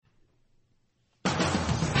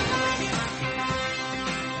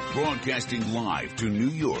Broadcasting live to New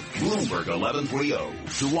York, Bloomberg 1130.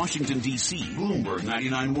 To Washington, D.C., Bloomberg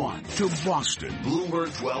 99.1. To Boston,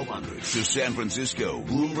 Bloomberg 1200. To San Francisco,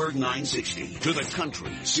 Bloomberg 960. To the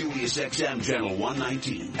country, Sirius XM Channel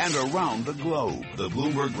 119. And around the globe, the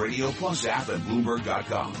Bloomberg Radio Plus app at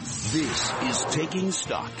Bloomberg.com. This is Taking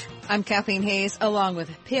Stock. I'm Kathleen Hayes, along with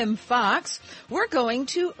Pimm Fox. We're going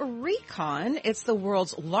to Recon. It's the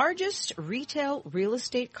world's largest retail real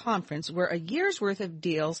estate conference where a year's worth of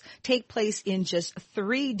deals take place in just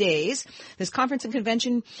 3 days. This conference and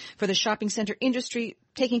convention for the shopping center industry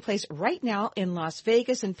taking place right now in Las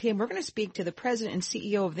Vegas. And Pimm, we're going to speak to the president and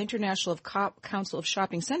CEO of the International Council of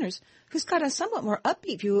Shopping Centers, who's got a somewhat more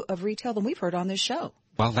upbeat view of retail than we've heard on this show.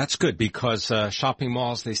 Well, that's good because shopping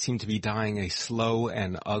malls, they seem to be dying a slow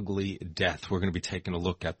and ugly death. We're going to be taking a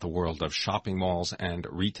look at the world of shopping malls and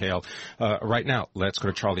retail. Right now, let's go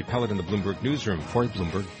to Charlie Pellet in the Bloomberg newsroom for a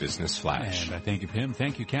Bloomberg Business Flash. And thank you, Pimm.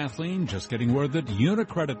 Thank you, Kathleen. Just getting word that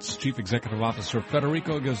UniCredit's Chief Executive Officer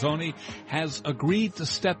Federico Gazzoni has agreed to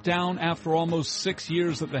step down after almost 6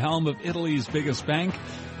 years at the helm of Italy's biggest bank,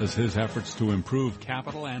 as his efforts to improve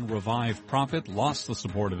capital and revive profit lost the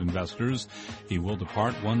support of investors. He will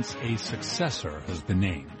depart once a successor has been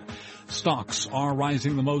named. Stocks are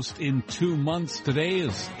rising the most in 2 months. Today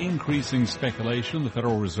is increasing speculation. The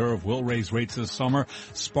Federal Reserve will raise rates this summer,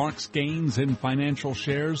 sparks gains in financial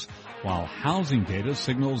shares, while housing data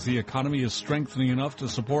signals the economy is strengthening enough to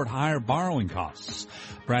support higher borrowing costs.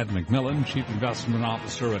 Brad McMillan, Chief Investment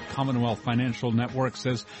Officer at Commonwealth Financial Network,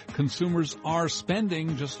 says consumers are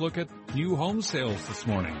spending. Just look at new home sales this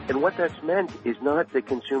morning. And what that's meant is not that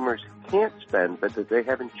consumers can't spend, but that they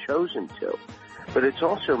haven't chosen to. But it's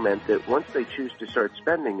also meant that once they choose to start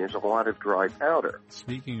spending, there's a lot of dry powder.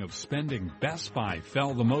 Speaking of spending, Best Buy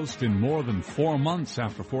fell the most in more than 4 months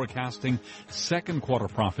after forecasting second quarter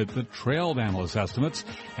profit that trailed analyst estimates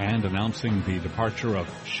and announcing the departure of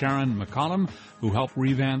Sharon McCollum, who helped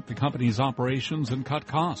revamp the company's operations and cut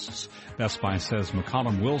costs. Best Buy says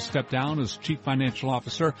McCollum will step down as Chief Financial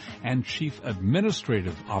Officer and Chief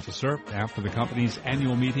Administrative Officer after the company's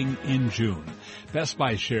annual meeting in June. Best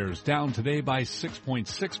Buy shares down today by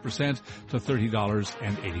 6.6% to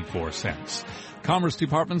 $30.84. Commerce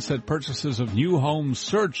Department said purchases of new homes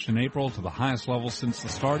surged in April to the highest level since the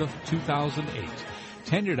start of 2008.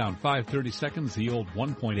 10-year down 5/30 seconds, the yield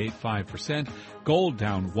 1.85%, gold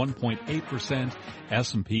down 1.8%,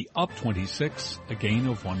 S&P up 26, a gain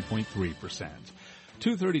of 1.3%.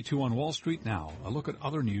 2:32 on Wall Street now. A look at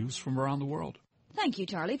other news from around the world. Thank you,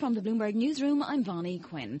 Charlie. From the Bloomberg Newsroom, I'm Vonnie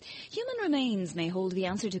Quinn. Human remains may hold the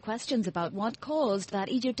answer to questions about what caused that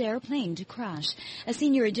Egypt airplane to crash. A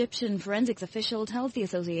senior Egyptian forensics official tells the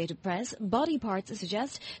Associated Press body parts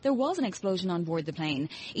suggest there was an explosion on board the plane.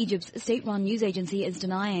 Egypt's state-run news agency is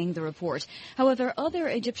denying the report. However, other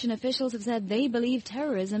Egyptian officials have said they believe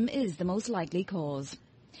terrorism is the most likely cause.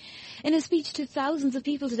 In a speech to thousands of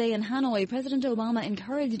people today in Hanoi, President Obama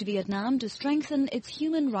encouraged Vietnam to strengthen its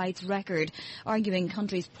human rights record, arguing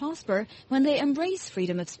countries prosper when they embrace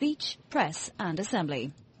freedom of speech, press, and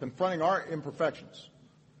assembly. Confronting our imperfections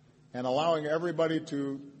and allowing everybody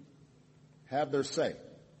to have their say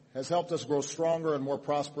has helped us grow stronger and more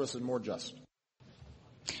prosperous and more just.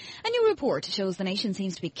 A new report shows the nation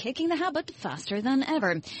seems to be kicking the habit faster than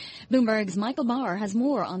ever. Bloomberg's Michael Barr has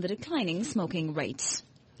more on the declining smoking rates.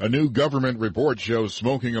 A new government report shows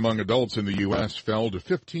smoking among adults in the U.S. fell to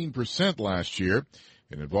 15% last year.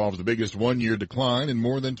 It involves the biggest one-year decline in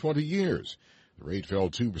more than 20 years. The rate fell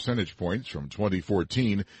 2 percentage points from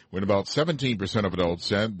 2014, when about 17% of adults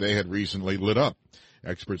said they had recently lit up.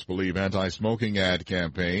 Experts believe anti-smoking ad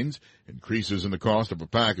campaigns, increases in the cost of a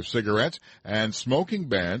pack of cigarettes, and smoking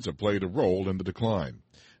bans have played a role in the decline.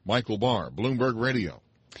 Michael Barr, Bloomberg Radio.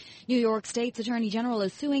 New York State's Attorney General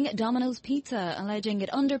is suing Domino's Pizza, alleging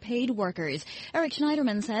it underpaid workers. Eric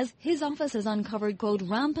Schneiderman says his office has uncovered, quote,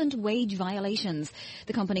 rampant wage violations.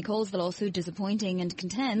 The company calls the lawsuit disappointing and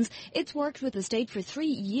contends it's worked with the state for 3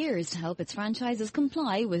 years to help its franchises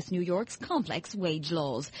comply with New York's complex wage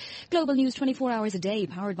laws. Global news 24 hours a day,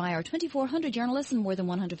 powered by our 2,400 journalists and more than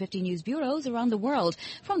 150 news bureaus around the world.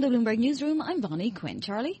 From the Bloomberg Newsroom, I'm Vonnie Quinn.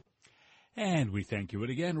 Charlie? And we thank you. And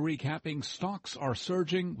again, recapping, stocks are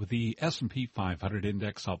surging with the S&P 500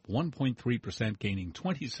 index up 1.3%, gaining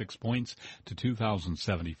 26 points to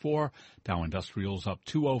 2,074. Dow Industrials up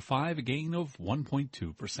 205, a gain of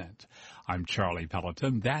 1.2%. I'm Charlie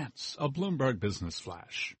Pelleton. That's a Bloomberg Business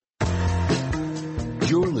Flash.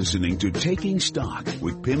 You're listening to Taking Stock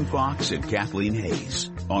with Pimm Fox and Kathleen Hayes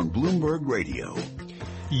on Bloomberg Radio.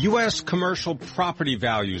 U.S. commercial property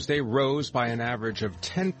values, they rose by an average of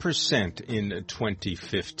 10% in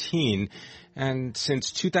 2015. And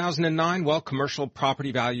since 2009, well, commercial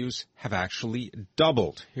property values have actually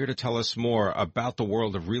doubled. Here to tell us more about the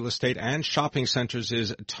world of real estate and shopping centers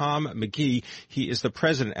is Tom McGee. He is the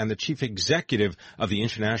president and the chief executive of the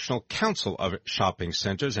International Council of Shopping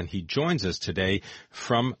Centers, and he joins us today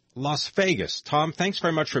from Las Vegas. Tom, thanks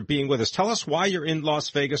very much for being with us. Tell us why you're in Las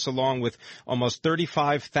Vegas along with almost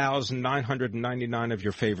 35,999 of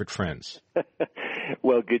your favorite friends.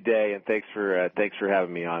 Well, good day, and thanks for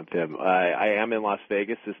having me on, Pimm. I am in Las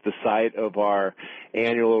Vegas. It's the site of our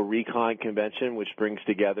annual Recon convention, which brings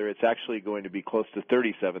together. It's actually going to be close to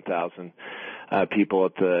 37,000 people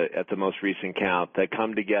at the most recent count that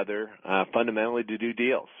come together fundamentally to do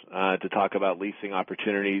deals, to talk about leasing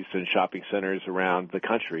opportunities and shopping centers around the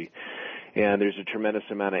country. And there's a tremendous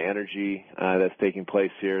amount of energy that's taking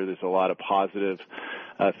place here. There's a lot of positive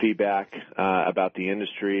feedback about the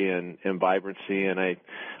industry and vibrancy. And I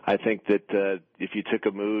think that if you took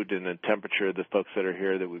a mood and a temperature of the folks that are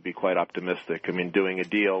here, that would be quite optimistic. I mean, doing a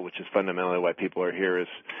deal, which is fundamentally why people are here, is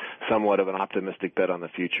somewhat of an optimistic bet on the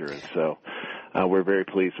future. And so we're very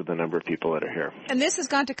pleased with the number of people that are here. And this has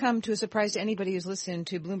got to come to a surprise to anybody who's listened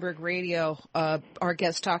to Bloomberg Radio, our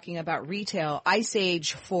guests talking about retail. Ice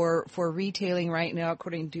Age for retailing right now,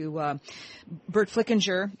 according to Bert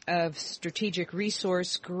Flickinger of Strategic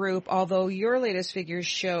Resource Group, although your latest figures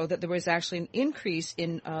show that there was actually an increase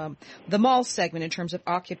in the mall segment in terms of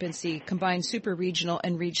occupancy, combined super regional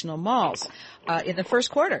and regional malls in the first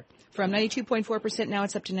quarter. From 92.4%, now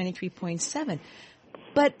it's up to 93.7%.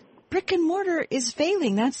 But brick and mortar is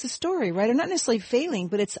failing. That's the story, right? Or not necessarily failing,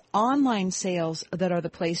 but it's online sales that are the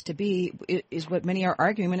place to be, is what many are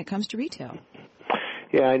arguing when it comes to retail.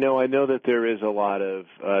 Yeah, I know that there is a lot of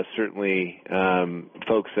certainly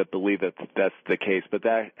folks that believe that that's the case, but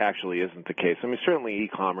that actually isn't the case. I mean, certainly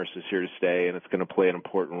e-commerce is here to stay, and it's going to play an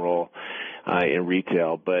important role in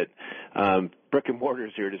retail, but brick and mortar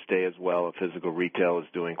is here to stay as well. Physical retail is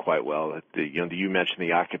doing quite well. You mentioned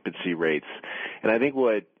the occupancy rates, and I think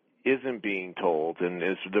what isn't being told, and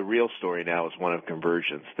is the real story now, is one of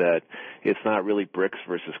convergence, that it's not really bricks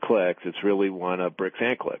versus clicks, it's really one of bricks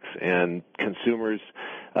and clicks. And consumers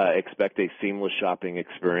expect a seamless shopping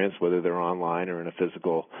experience, whether they're online or in a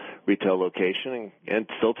physical retail location. And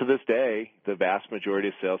still to this day, the vast majority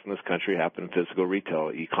of sales in this country happen in physical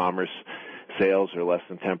retail. E-commerce sales are less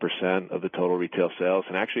than 10% of the total retail sales,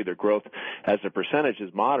 and actually their growth as a percentage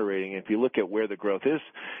is moderating. If you look at where the growth is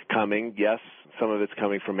coming, yes, some of it's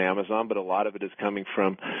coming from Amazon, but a lot of it is coming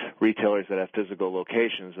from retailers that have physical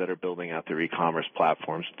locations that are building out their e-commerce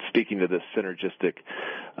platforms. Speaking to this synergistic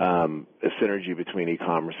synergy between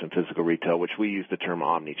e-commerce and physical retail, which we use the term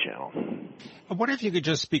omni-channel. I wonder if you could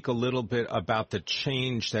just speak a little bit about the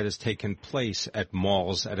change that has taken place at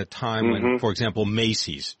malls at a time when, for example,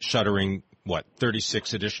 Macy's shuttering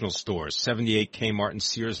 36 additional stores, 78 Kmart and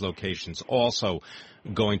Sears locations also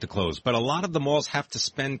going to close. But a lot of the malls have to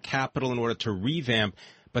spend capital in order to revamp,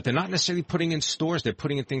 but they're not necessarily putting in stores. They're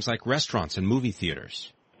putting in things like restaurants and movie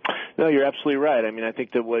theaters. No, you're absolutely right. I mean, I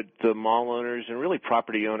think that what the mall owners and really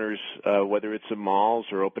property owners, whether it's in malls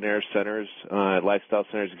or open-air centers, lifestyle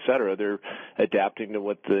centers, et cetera, they're adapting to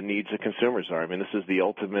what the needs of consumers are. I mean, this is the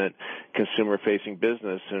ultimate consumer-facing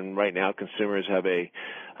business, and right now consumers have a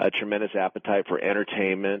tremendous appetite for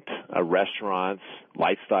entertainment, restaurants,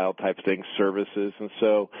 lifestyle-type things, services. And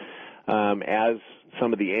so as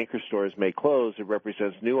some of the anchor stores may close, it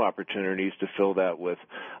represents new opportunities to fill that with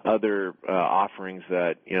other offerings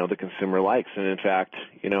that, the consumer likes. And in fact,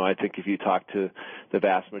 I think if you talk to the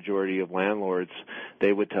vast majority of landlords,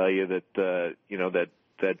 they would tell you that, that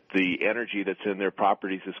the energy that's in their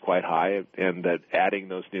properties is quite high, and that adding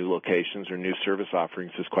those new locations or new service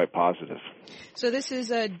offerings is quite positive. So this is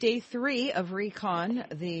day 3 of Recon,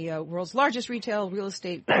 the world's largest retail real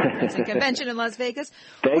estate conference and convention in Las Vegas.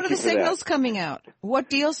 What are the signals coming out? What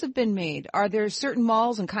deals have been made? Are there certain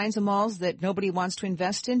malls and kinds of malls that nobody wants to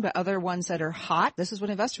invest in, but other ones that are hot? This is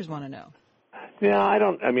what investors want to know. Yeah,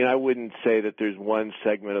 I wouldn't say that there's one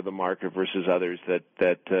segment of the market versus others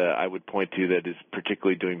that I would point to that is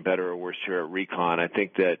particularly doing better or worse here at Recon. I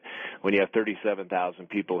think that when you have 37,000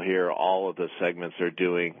 people here, all of the segments are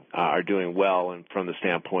doing well, and from the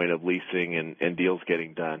standpoint of leasing and deals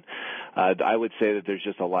getting done. I would say that there's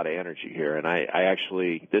just a lot of energy here, and I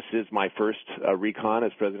actually, this is my first Recon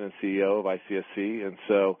as president and CEO of ICSC, and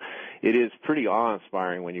so it is pretty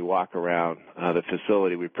awe-inspiring when you walk around the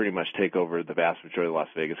facility. We pretty much take over the vast vast majority of Las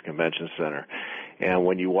Vegas Convention Center. And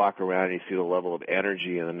when you walk around and you see the level of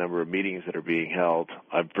energy and the number of meetings that are being held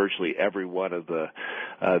on virtually every one of the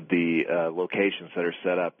locations that are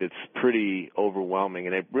set up, it's pretty overwhelming.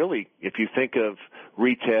 And it really, if you think of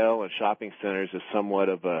retail and shopping centers as somewhat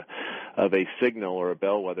of a signal or a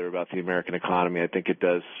bellwether about the American economy, I think it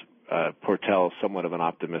does foretell somewhat of an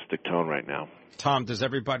optimistic tone right now. Tom, does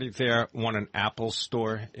everybody there want an Apple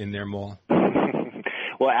store in their mall?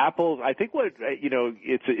 Well, Apple, I think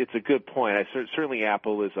it's a good point. Certainly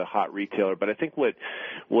Apple is a hot retailer, but I think what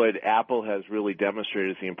Apple has really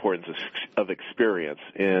demonstrated is the importance of experience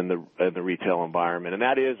in the retail environment. And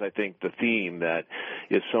that is, I think, the theme that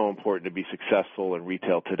is so important to be successful in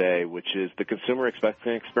retail today, which is the consumer expects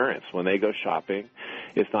an experience. When they go shopping,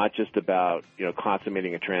 it's not just about,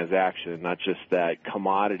 consummating a transaction, not just that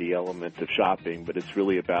commodity element of shopping, but it's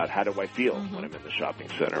really about how do I feel when I'm in the shopping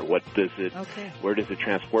center? Where does it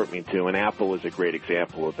transport me to? And Apple is a great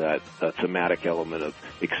example of that thematic element of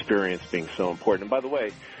experience being so important. And by the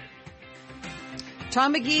way,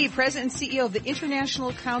 Tom McGee, President and CEO of the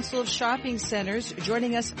International Council of Shopping Centers,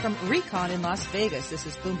 joining us from Recon in Las Vegas. This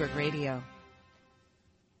is Bloomberg Radio.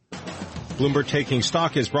 Bloomberg Taking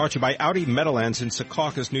Stock is brought to you by Audi Meadowlands in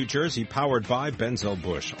Secaucus, New Jersey, powered by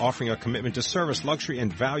Benzel-Busch, offering a commitment to service, luxury,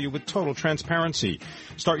 and value with total transparency.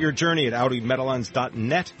 Start your journey at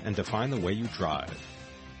AudiMeadowlands.net and define the way you drive.